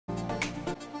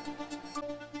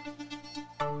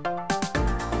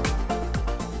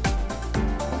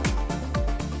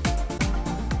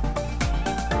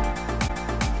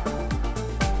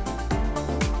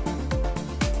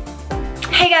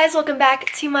guys, welcome back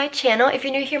to my channel. If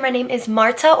you're new here, my name is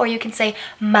Marta, or you can say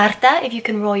Marta if you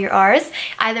can roll your R's.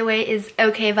 Either way is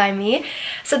okay by me.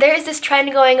 So there is this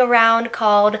trend going around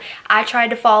called I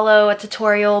tried to follow a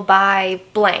tutorial by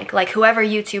blank, like whoever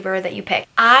YouTuber that you pick.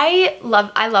 I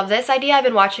love this idea. I've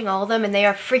been watching all of them and they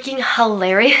are freaking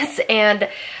hilarious and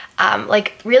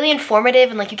like really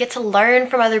informative, and like you get to learn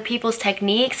from other people's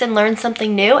techniques and learn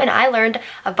something new. And I learned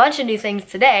a bunch of new things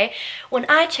today when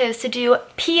I chose to do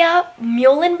Pia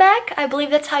Muehlenbeck. I believe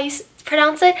that's how you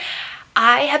pronounce it.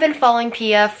 I have been following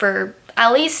Pia for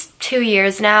at least 2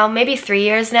 years now, maybe 3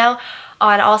 years now,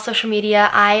 on all social media.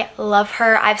 I love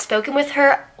her. I've spoken with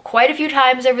her quite a few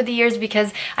times over the years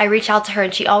because I reach out to her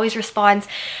and she always responds.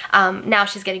 Now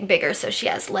she's getting bigger, so she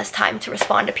has less time to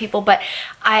respond to people, but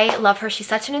I love her. She's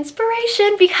such an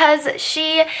inspiration because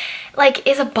she like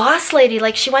is a boss lady.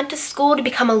 Like, she went to school to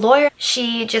become a lawyer.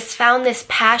 She just found this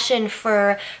passion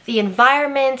for the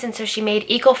environment, and so she made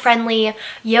eco-friendly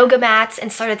yoga mats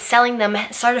and started selling them,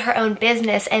 started her own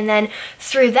business, and then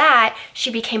through that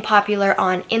she became popular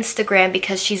on Instagram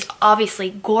because she's obviously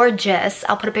gorgeous.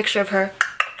 I'll put a picture of her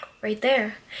right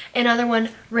there. Another one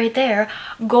right there.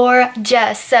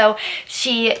 Gorgeous. So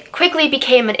she quickly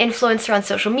became an influencer on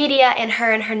social media, and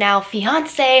her now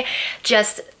fiance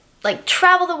just like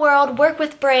travel the world, work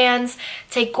with brands,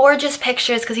 take gorgeous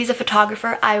pictures because he's a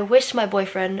photographer. I wish my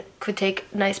boyfriend could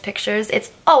take nice pictures.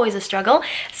 It's always a struggle.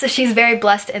 So she's very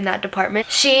blessed in that department.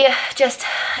 She just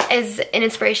is an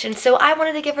inspiration. So I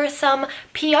wanted to give her some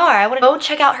PR. I want to go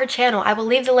check out her channel. I will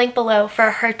leave the link below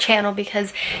for her channel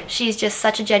because she's just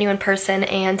such a genuine person,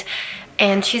 and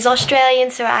she's Australian,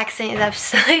 so her accent is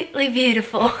absolutely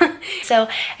beautiful. So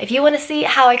if you want to see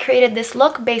how I created this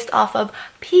look based off of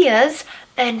Pia's,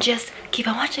 then just keep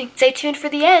on watching. Stay tuned for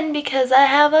the end because I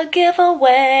have a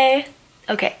giveaway.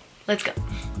 Okay, let's go.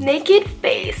 Naked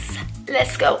face.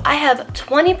 Let's go. I have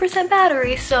 20%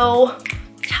 battery, so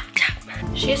chop chop.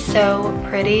 She's so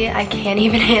pretty. I can't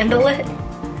even handle it.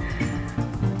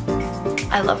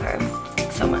 I love her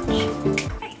so much.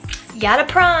 Gotta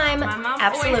prime. My mom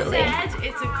absolutely. Always said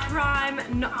it's a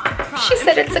crime not to prime. She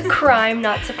said it's a crime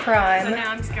not to prime. So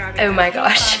now I'm scared. Oh my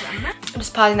gosh. I'm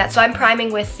just pausing that. So I'm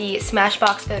priming with the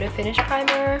Smashbox Photo Finish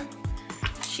Primer.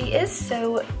 She is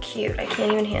so cute. I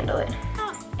can't even handle it.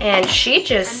 And she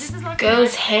just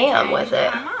goes ham with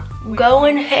it.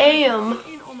 Going ham.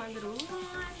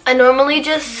 I normally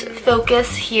just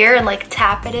focus here and like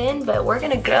tap it in, but we're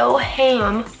gonna go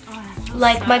ham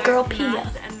like my girl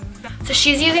Pia. So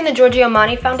she's using the Giorgio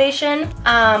Armani foundation.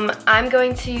 I'm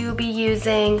going to be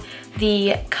using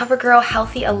the CoverGirl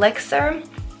Healthy Elixir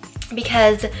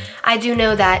because I do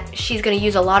know that she's going to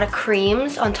use a lot of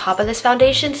creams on top of this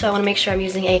foundation, so I want to make sure I'm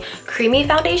using a creamy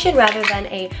foundation rather than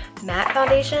a matte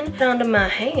foundation. Onto my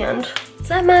hand. Does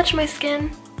that match my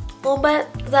skin a little bit?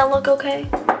 Does that look okay?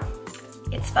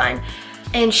 It's fine.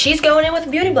 And she's going in with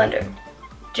a beauty blender.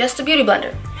 Just a beauty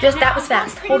blender. Just that was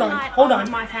fast. Hold on. Hold on.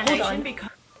 Hold on.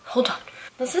 Hold on.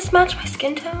 Does this match my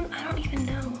skin tone? I don't even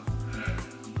know.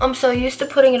 I'm so used to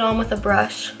putting it on with a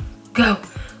brush. Go,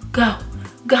 go,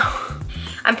 go.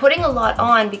 I'm putting a lot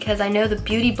on because I know the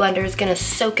beauty blender is gonna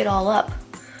soak it all up.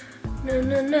 Na,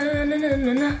 na, na, na, na,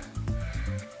 na, na.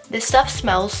 This stuff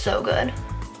smells so good.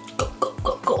 Go, go,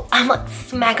 go, go. I'm like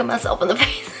smacking myself in the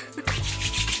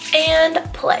face. And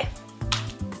play.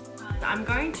 I'm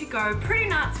going to go pretty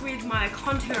nuts with my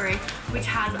contouring, which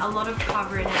has a lot of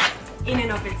cover in it. In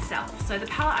and of itself. So the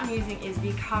palette I'm using is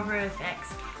the Cover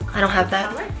FX. I don't have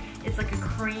that. Palette. It's like a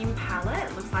cream palette.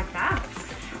 It looks like that.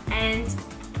 And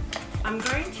I'm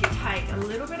going to take a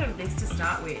little bit of this to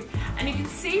start with. And you can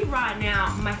see right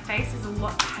now my face is a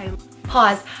lot paler.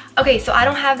 Pause. Okay, so I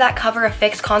don't have that Cover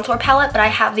FX contour palette, but I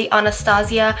have the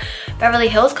Anastasia Beverly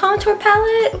Hills contour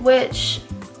palette, which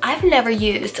I've never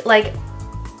used. Like,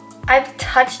 I've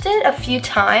touched it a few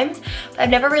times, but I've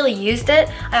never really used it.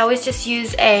 I always just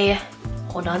use a,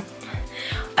 hold on.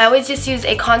 I always just use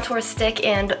a contour stick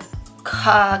and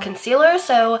concealer,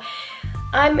 so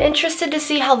I'm interested to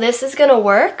see how this is gonna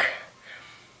work.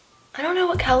 I don't know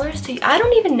what colors to use. I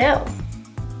don't even know.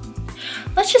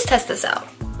 Let's just test this out.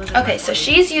 Okay, so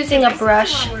she's using a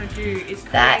brush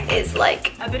that is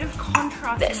like a bit of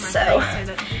contrast this. In my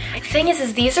So the thing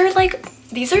is these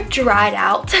are dried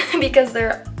out because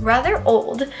they're rather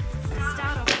old.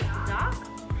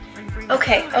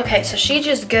 Okay, so she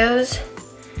just goes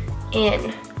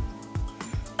in.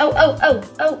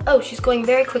 Oh, she's going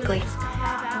very quickly.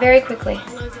 Very quickly.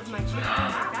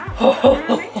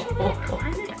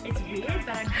 It's weird,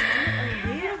 but I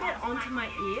bring a little bit onto my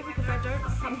ear because I don't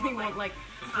something want like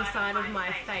the side of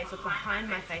my face or behind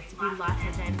my face to be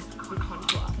lighter than the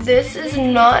contour. This is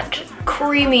not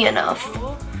creamy enough.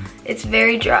 It's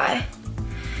very dry.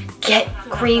 Get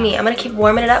creamy. I'm gonna keep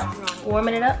warming it up.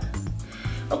 Warming it up.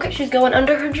 Okay, she's going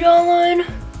under her jawline.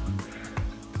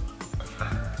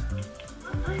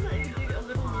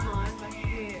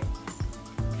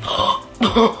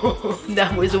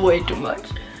 That was way too much.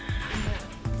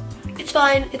 It's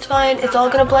fine, it's fine. It's all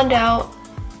gonna blend out.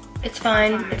 It's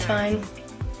fine, it's fine.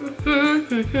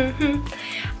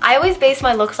 I always base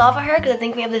my looks off of her because I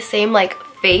think we have the same like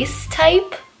face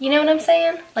type. You know what I'm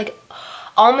saying? Like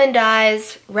almond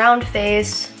eyes, round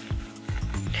face.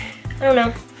 I don't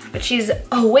know, but she's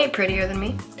way prettier than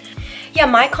me. Yeah,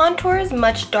 my contour is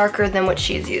much darker than what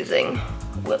she's using.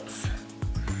 Whoops.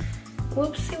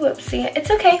 Whoopsie whoopsie.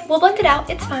 It's okay, we'll blend it out,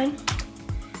 it's fine.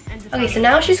 Okay, so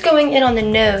now she's going in on the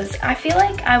nose. I feel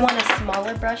like I want a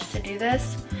smaller brush to do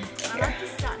this. Here.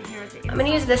 I'm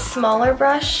gonna use this smaller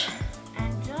brush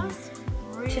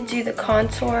to do the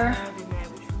contour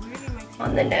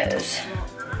on the nose.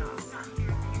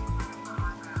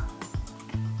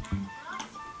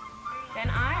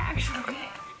 Okay.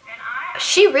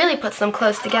 She really puts them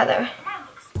close together.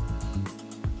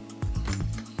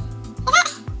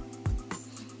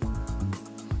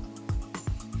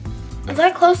 Is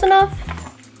that close enough?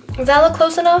 Does that look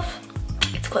close enough?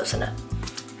 It's close enough.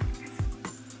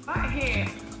 Right here,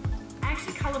 I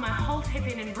actually color my whole tip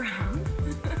in brown.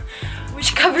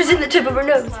 Which covers in the tip of her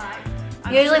nose.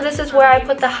 Usually this is where I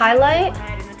put the highlight.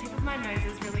 And the tip of my nose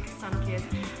is really sun-kissed.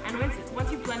 And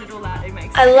once you blend it all out, it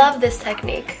makes sense. I love this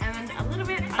technique. And then a little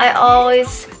bit. I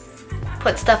always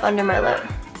put stuff under my lip.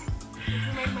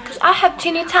 Because I have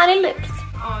teeny tiny lips.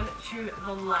 On to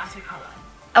the lighter color.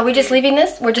 Are we just leaving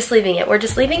this? We're just leaving it. We're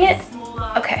just leaving it?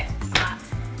 Smaller, Okay. flat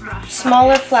brush.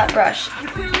 Smaller flat brush.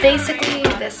 Basically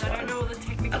this one.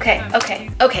 Okay, okay,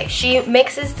 okay. She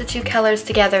mixes the two colors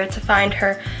together to find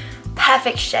her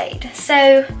perfect shade.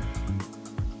 So,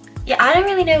 yeah, I don't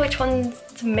really know which ones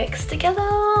to mix together.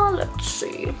 Let's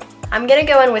see. I'm gonna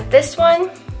go in with this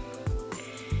one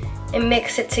and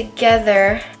mix it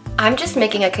together. I'm just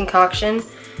making a concoction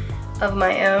of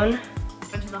my own.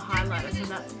 Into the highlighter, so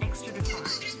that's extra defined.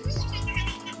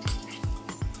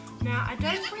 Now, I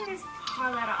don't bring this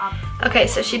highlighter up. Okay,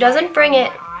 so she doesn't bring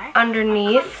it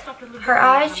underneath her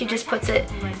eyes, she just puts it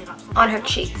on her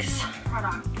cheeks.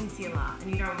 Product concealer,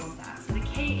 and you don't want that. So the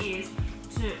key is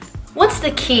to. What's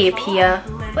the key, Pia?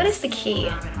 What is the key?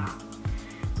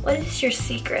 What is your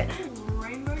secret?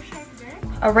 Rainbow shape there.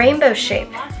 A rainbow shape.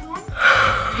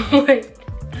 Wait.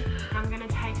 I'm gonna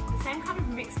take the same kind of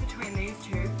mix between these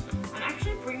two and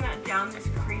actually bring that down this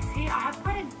crease here. I have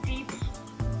quite a deep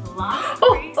last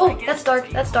crease. Oh, that's dark,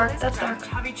 that's dark, that's dark.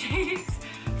 Chubby cheeks.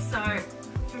 So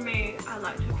for me, I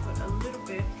like to put a little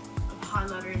bit of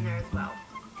highlighter in there as well.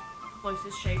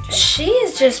 Closest shade to. She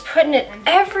is just putting it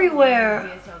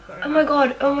everywhere. Oh my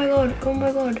god, oh my god, oh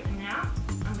my god. And now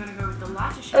I'm gonna go with the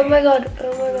lighter shade. Oh my god,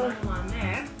 oh my god. Line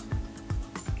there,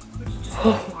 which is just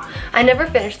Oh, I never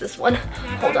finished this one.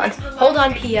 Hold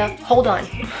on, Pia, hold on.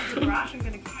 brush, I'm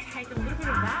gonna take a little bit of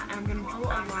that and I'm gonna draw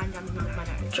a line down the middle of my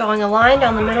nose. Drawing a line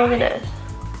down the middle of the nose.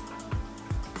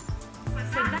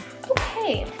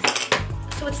 Okay,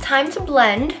 so it's time to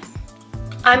blend.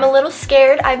 I'm a little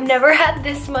scared. I've never had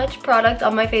this much product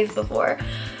on my face before,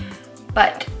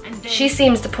 but she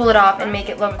seems to pull it off and make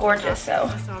it look gorgeous, so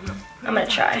I'm gonna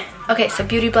try. Okay, so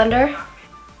beauty blender.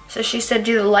 So she said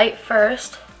do the light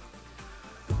first.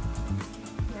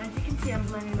 As you can see, I'm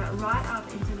blending that right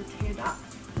up into the tear duct,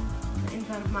 the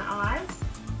inside of my eyes.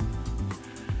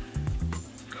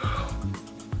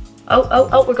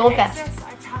 Oh, we're going fast.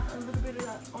 I tap a little bit of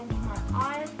that onto my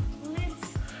eyelids.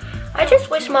 I just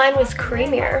wish mine was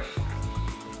creamier.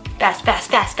 Fast, fast,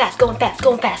 fast, fast, going fast,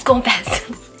 going fast, going fast.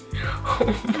 Oh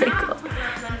my god.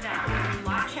 Blend out with the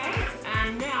light shades,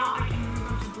 and now I can move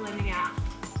on to blending out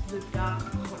the dark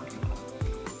contour.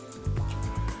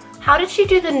 How did she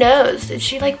do the nose? Did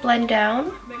she like blend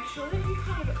down? Make sure that you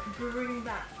kind of bring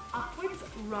that upwards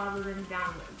rather than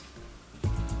downwards.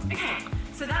 Okay,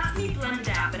 so that's me blended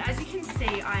out, but as you can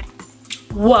see,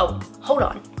 Whoa, hold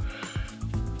on.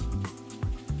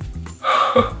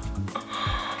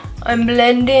 I'm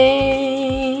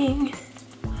blending.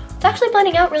 It's actually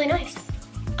blending out really nice.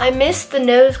 I missed the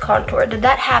nose contour. Did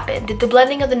that happen? Did the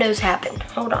blending of the nose happen?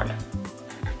 Hold on.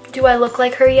 Do I look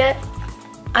like her yet?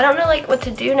 I don't know like what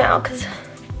to do now because,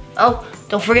 oh,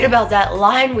 don't forget about that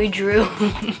line we drew.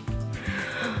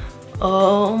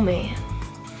 Oh man.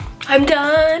 I'm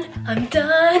done, I'm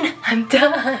done, I'm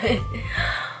done.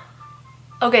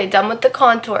 Okay, done with the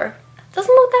contour.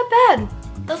 Doesn't look that bad.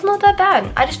 Doesn't look that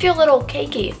bad. I just feel a little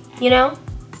cakey, you know?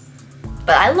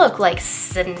 but I look like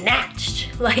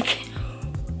snatched. Like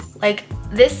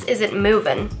this isn't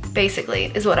moving, basically,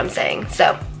 is what I'm saying.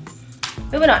 So,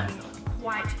 moving on.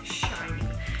 Quite shiny.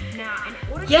 Now, in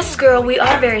order Yes, girl, we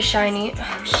are very shiny.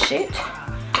 Oh, shit.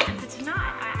 And for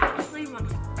tonight, I actually want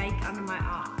to bake under my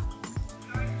eye.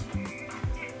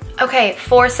 Okay,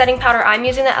 for setting powder, I'm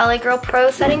using the LA Girl Pro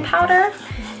setting powder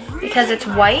because it's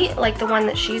white, like the one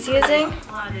that she's using.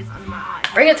 Apply this under my eye.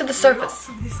 Bring it to the surface.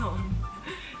 This on.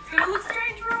 It's gonna look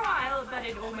strange for a while, but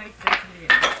it all makes sense in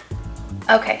the end.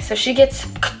 Okay, so she gets,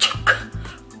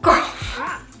 girl.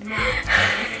 Right, now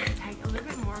I'm going to take a little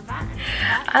bit more of that.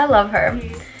 I love her.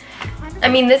 I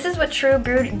mean, this is what true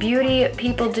beauty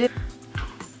people do.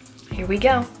 Here we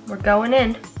go. We're going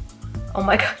in. Oh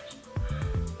my god.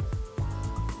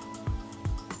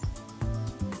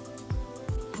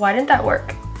 Why didn't that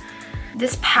work?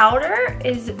 This powder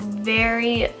is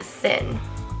very thin.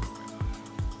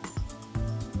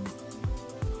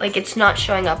 Like, it's not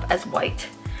showing up as white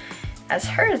as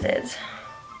hers is.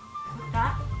 Put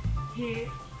that here,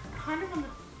 kind of on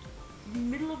the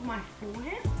middle of my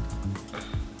forehead,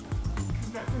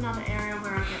 because that's another area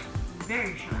where I get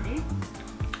very shiny.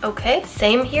 Okay,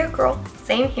 same here, girl.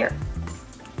 Same here.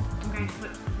 I'm going to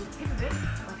put the tip of it,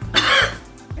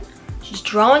 like She's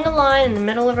drawing a line in the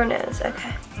middle of her nose.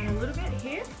 Okay. and a little bit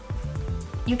here.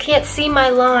 You can't see my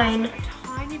line. A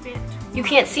tiny bit. You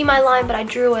can't see my line, but I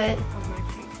drew it. Of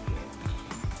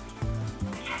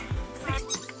my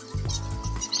cheeks here.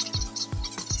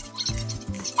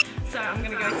 So I'm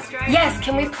gonna go straight. Yes,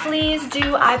 can we please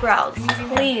do eyebrows? Using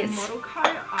Please. the Model Co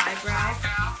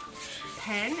eyebrow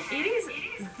pen. It is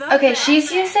the Okay, best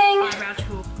she's using, eyebrow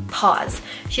tool. pause.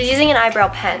 She's using an eyebrow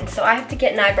pen, so I have to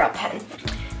get an eyebrow pen.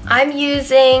 I'm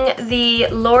using the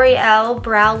L'Oreal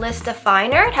Brow List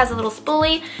Definer. It has a little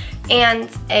spoolie and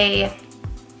a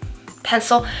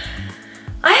pencil.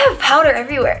 I have powder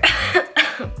everywhere.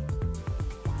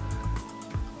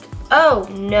 Oh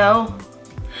no.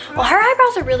 Well, her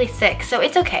eyebrows are really thick, so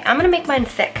it's okay. I'm gonna make mine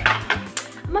thick.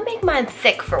 I'm gonna make mine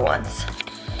thick for once.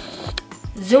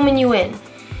 Zooming you in.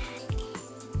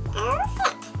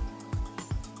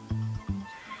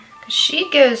 She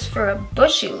goes for a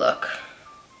bushy look.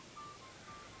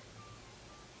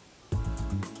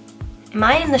 Am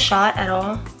I in the shot at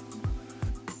all?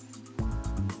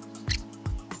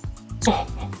 Oh,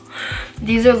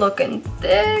 these are looking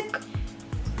thick.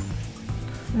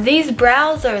 These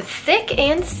brows are thick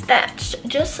and snatched,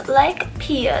 just like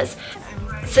Pia's.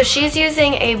 So she's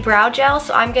using a brow gel,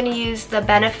 so I'm gonna use the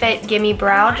Benefit Gimme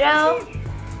Brow Gel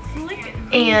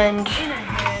and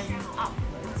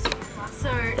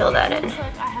fill that in.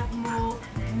 Like I have more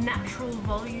natural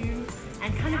volume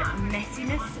and kind of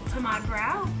messiness to my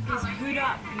brow. This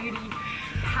GOODLUCK Beauty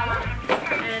palette.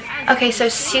 And Okay, so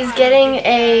she's getting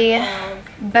a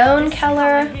bone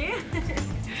color.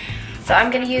 So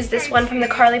I'm gonna use this one from the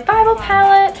Carly Bible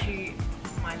palette.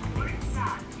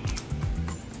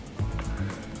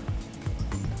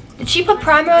 Did she put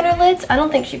primer on her lids? I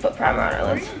don't think she put primer on her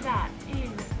lids.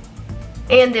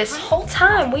 And this whole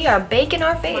time we are baking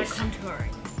our face.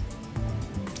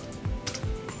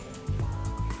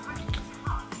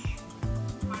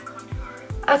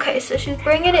 Okay, so she's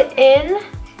bringing it in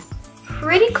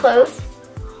pretty close.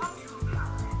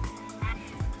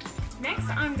 Next,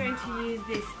 I'm going to use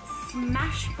this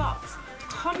Smashbox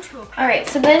contour palette. Alright,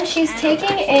 so then she's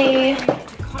taking a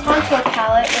contour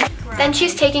palette. Then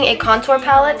she's taking a contour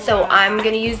palette, so I'm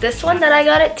going to use this one that I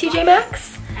got at TJ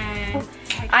Maxx.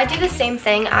 I do the same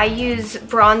thing. I use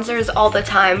bronzers all the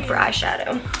time for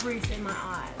eyeshadow. Crease in my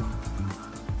eyes.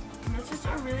 And that's just a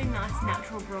really nice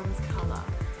natural bronze color.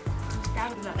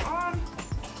 Dab that on.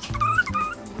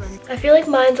 I feel like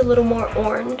mine's a little more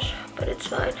orange, but it's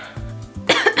fine.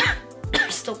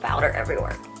 There's still powder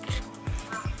everywhere.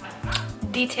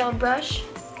 Detailed brush.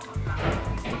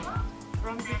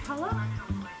 Bronzy color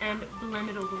and blend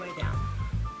it all the way down.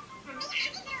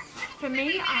 For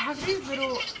me, I have these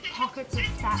little pockets of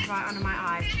fat right under my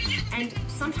eyes, and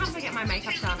sometimes I get my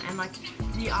makeup done and like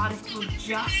the artist will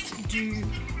just do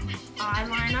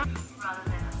eyeliner rather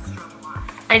than a strong line.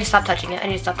 I need to stop touching it. I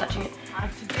need to stop touching it. I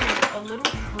have to do a little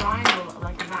triangle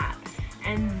like that,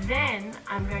 and then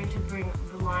I'm going to bring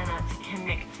the liner to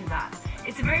connect to that.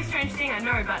 It's a very strange thing, I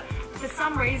know, but for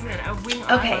some reason a wing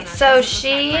eyeliner. Okay, so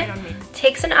she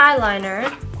takes an eyeliner.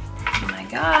 Oh my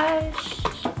gosh.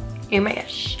 Oh my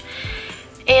gosh.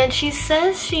 And she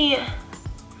says she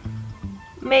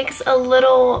makes a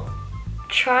little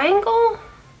triangle.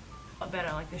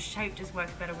 Better, like the shape just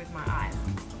works better with my eyes.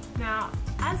 Now,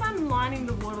 as I'm lining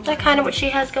the waterline, Is that kind of what she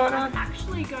has going on? I'm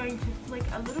actually going to flick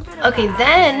a little bit of Okay, that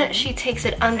then out she takes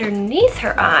it underneath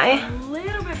her eye. a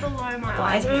little bit below my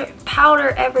Why eye is here. there powder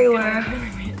everywhere?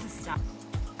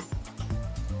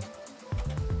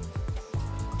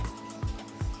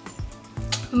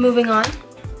 Moving on.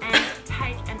 And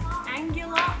take an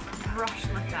angular brush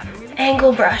like that. A really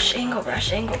Angle brush, angle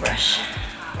brush, angle brush.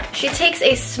 She takes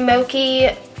a smoky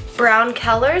brown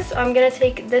color, so I'm gonna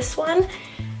take this one.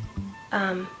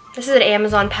 This is an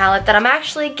Amazon palette that I'm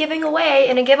actually giving away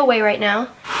in a giveaway right now.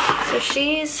 So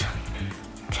she's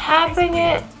tapping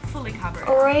it fully covered.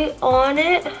 right on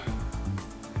it.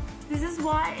 This is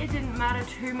why it didn't matter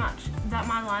too much that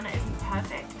my liner isn't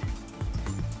perfect.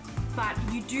 But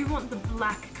you do want the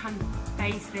black kind of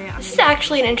base there. This is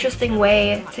actually an interesting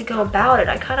way to go about it.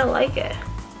 I kind of like it.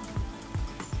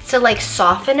 To like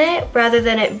soften it rather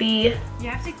than it be you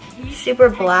have to keep super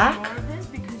black. more of this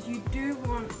because you do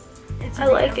want it to I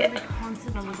be like a it. really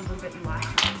constant a little bit light.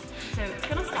 So it's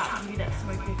gonna start to do that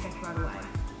smoky effect right away.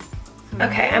 So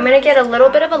Okay, I'm gonna get a little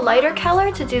bit of a lighter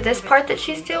color to do this part that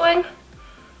she's doing.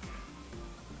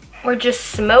 We're just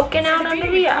smoking out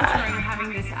under the eye.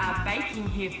 Having this baking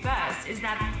here first is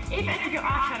that if any of your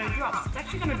eyeshadow drops, it's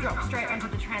actually going to drop straight onto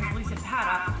the translucent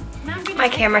powder. My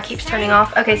camera keeps turning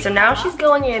off. Okay, so now she's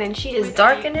going in and she is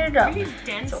darkening it up.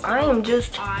 So I am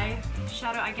just,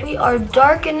 we are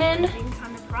darkening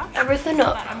everything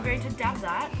up. I'm going to dab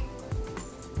that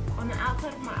on the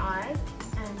outside of my eyes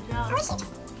and just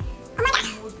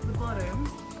towards the bottom,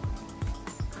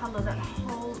 color that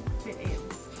whole bit in.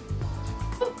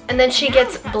 And then she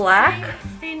gets black.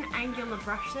 Thin angular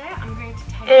brush there. I'm going to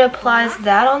take It applies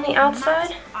that on the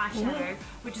outside. eyeshadow,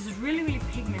 which is really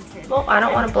pigmented. Well, I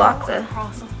don't want to block the.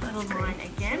 Across the line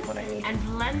again and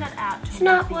blend that out. It's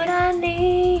not what I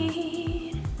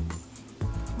need.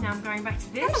 Now I'm going back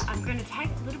to this. I'm going to take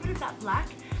a little bit of that black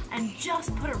and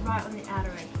just put it right on the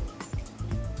outer edge.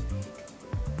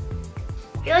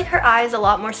 I feel like her eye is a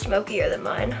lot more smokier than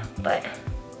mine, but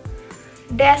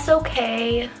that's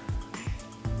okay.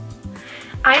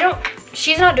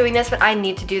 She's not doing this, but I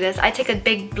need to do this. I take a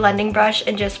big blending brush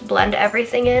and just blend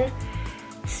everything in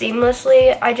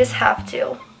seamlessly. I just have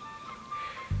to.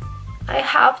 I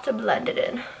have to blend it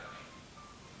in.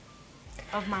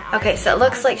 Okay, so it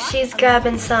looks like she's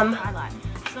grabbing some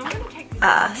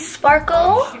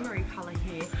sparkle.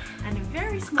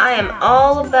 I am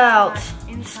all about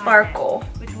sparkle,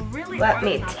 let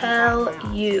me tell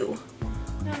you.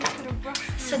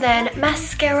 So then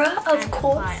mascara, of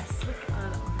course.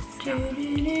 And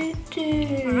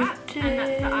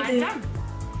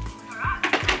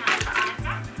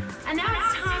now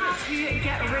it's time to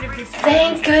get rid of this.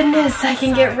 Thank goodness I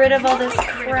can get rid of all this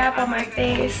crap on my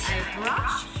face. A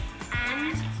brush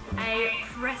and a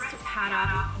pressed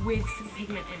powder with some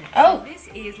pigment in it. Oh. So this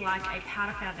is like a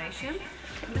powder foundation.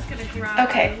 I'm just going to grab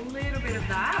a little bit of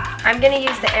that. I'm going to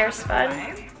use the air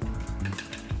sponge.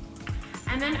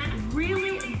 And then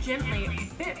really gently,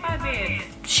 bit by bit.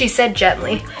 She said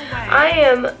gently. I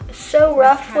am so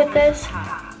rough with this.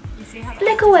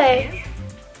 Flick away.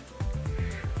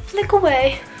 Flick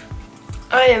away.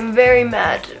 I am very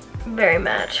mad. Very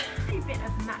mad. A bit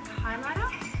of MAC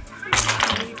highlighter. A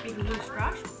really big loose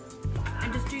brush.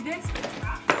 And just do this.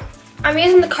 I'm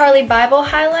using the Carly Bible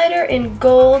highlighter in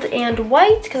gold and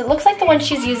white because it looks like the one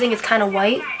she's using is kind of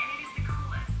white.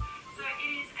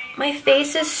 My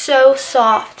face is so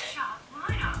soft.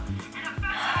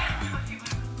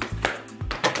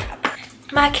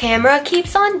 My camera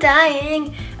keeps on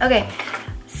dying. Okay,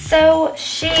 so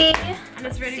she... And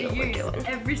it's ready to use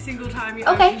every single time you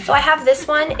Okay, so I have this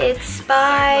one. It's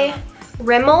by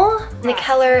Rimmel in the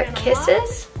color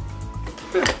Kisses.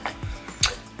 I'm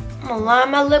gonna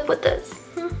line my lip with this.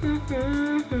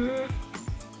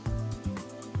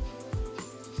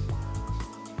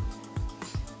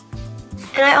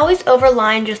 And I always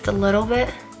overline just a little bit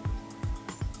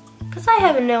because I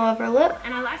have no upper lip.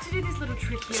 And I like to do this little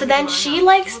trick here. So then she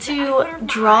likes to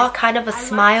draw kind of a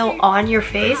smile on your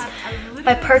face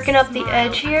by perking up the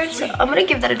edge here. So I'm gonna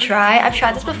give that a try. I've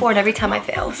tried this before and every time I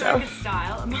fail, so.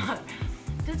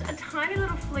 Just a tiny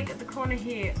little flick at the corner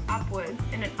here, upwards,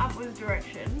 in an upwards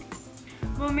direction,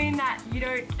 will mean that you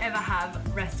don't ever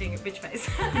have resting bitch face.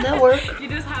 That work. You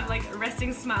just have like a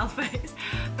resting smile face,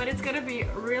 but it's gonna be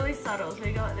really subtle. So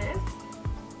you go like this.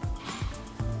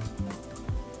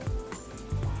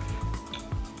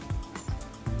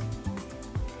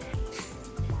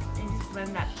 And just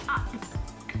blend that up.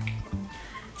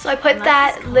 So I put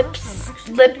that lip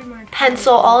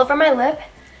pencil all over my lip.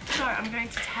 So I'm going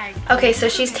to take... Okay, so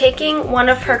she's taking one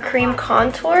of her cream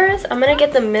contours. I'm gonna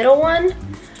get the middle one.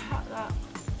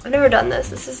 I've never done this.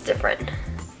 This is different.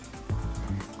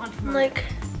 Like,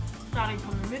 starting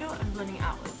from the middle and blending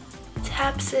outwards.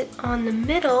 Taps it on the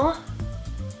middle.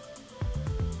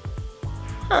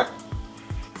 Huh.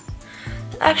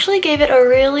 Actually gave it a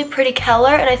really pretty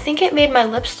color, and I think it made my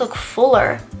lips look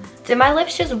fuller. Did my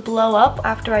lips just blow up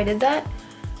after I did that?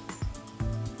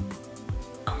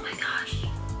 Oh my gosh.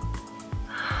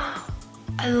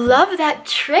 I love that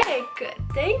trick.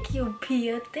 Thank you,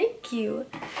 Pia. Thank you.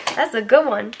 That's a good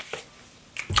one.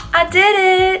 I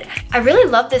did it. I really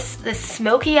love this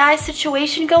smoky eye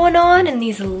situation going on and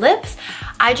these lips.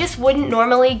 I just wouldn't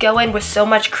normally go in with so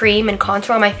much cream and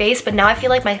contour on my face, but now I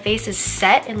feel like my face is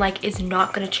set and like it's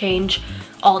not gonna change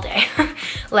all day.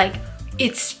 Like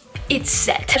it's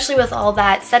set. Especially with all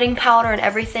that setting powder and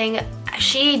everything.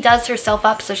 She does herself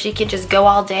up so she can just go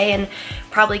all day and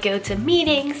probably go to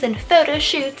meetings and photo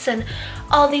shoots and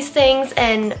all these things,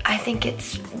 and I think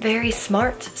it's very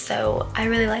smart, so I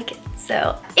really like it.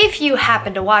 So if you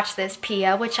happen to watch this,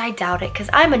 Pia, which I doubt it because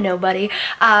I'm a nobody,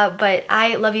 but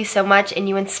I love you so much and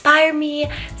you inspire me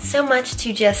so much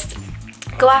to just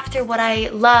go after what I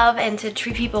love and to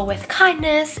treat people with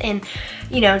kindness and,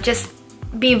 you know, just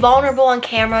be vulnerable on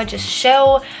camera, just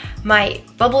show my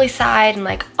bubbly side and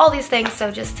like all these things.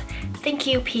 So just thank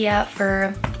you, Pia,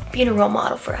 for being a role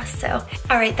model for us. So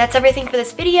all right, that's everything for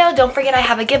this video. Don't forget I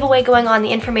have a giveaway going on.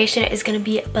 The information is going to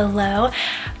be below,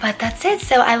 but that's it.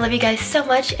 So I love you guys so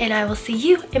much and I will see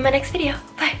you in my next video.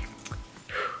 Bye.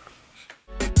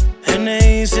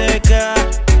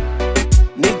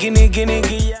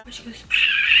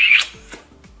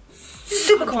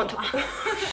 Super contour.